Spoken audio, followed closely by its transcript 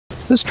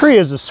This tree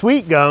is a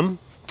sweet gum.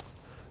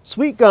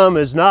 Sweet gum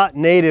is not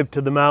native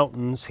to the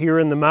mountains. Here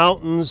in the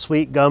mountains,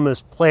 sweet gum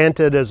is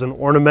planted as an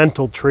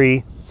ornamental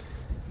tree.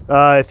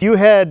 If you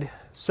head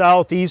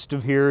southeast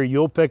of here,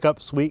 you'll pick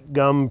up sweet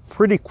gum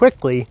pretty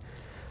quickly.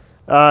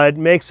 It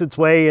makes its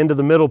way into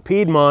the middle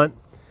Piedmont,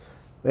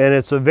 and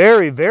it's a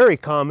very, very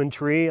common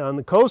tree on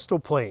the coastal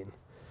plain.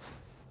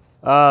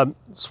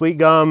 Sweet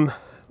gum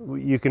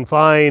you can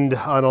find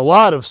on a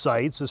lot of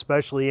sites,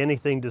 especially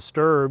anything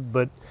disturbed,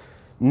 but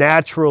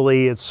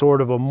naturally it's sort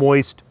of a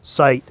moist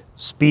site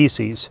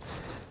species.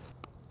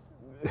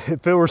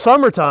 If it were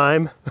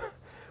summertime,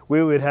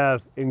 we would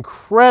have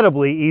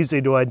incredibly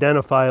easy to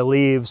identify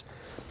leaves.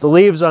 The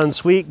leaves on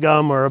sweet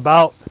gum are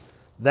about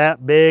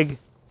that big,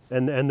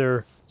 and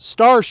they're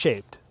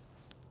star-shaped.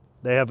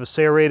 They have a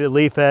serrated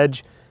leaf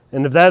edge,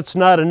 and if that's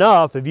not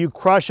enough, if you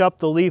crush up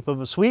the leaf of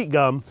a sweet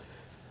gum,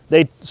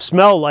 they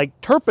smell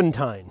like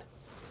turpentine.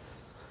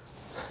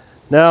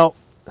 Now,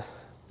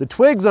 the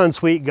twigs on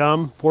sweet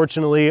gum,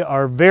 fortunately,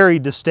 are very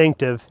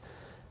distinctive.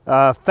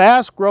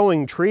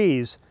 Fast-growing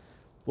trees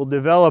will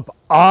develop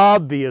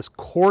obvious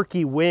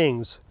corky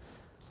wings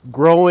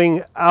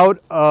growing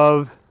out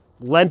of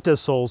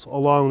lenticels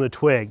along the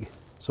twig.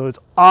 So it's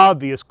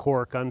obvious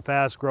cork on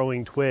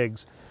fast-growing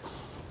twigs.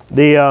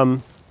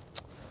 The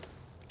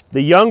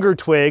younger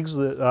twigs,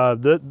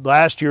 the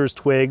last year's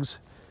twigs,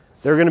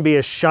 they're going to be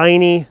a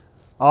shiny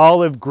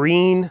olive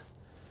green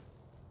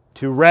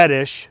to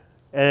reddish,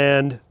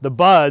 and the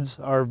buds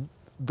are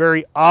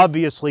very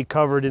obviously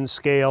covered in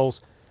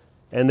scales,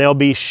 and they'll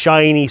be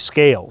shiny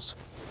scales.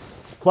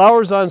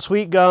 Flowers on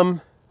sweet gum,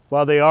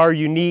 while they are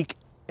unique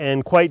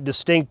and quite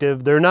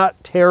distinctive, they're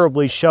not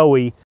terribly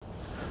showy.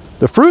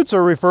 The fruits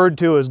are referred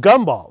to as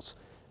gumballs,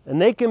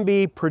 and they can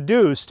be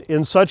produced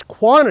in such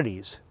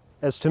quantities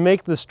as to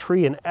make this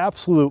tree an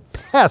absolute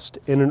pest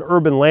in an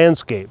urban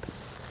landscape.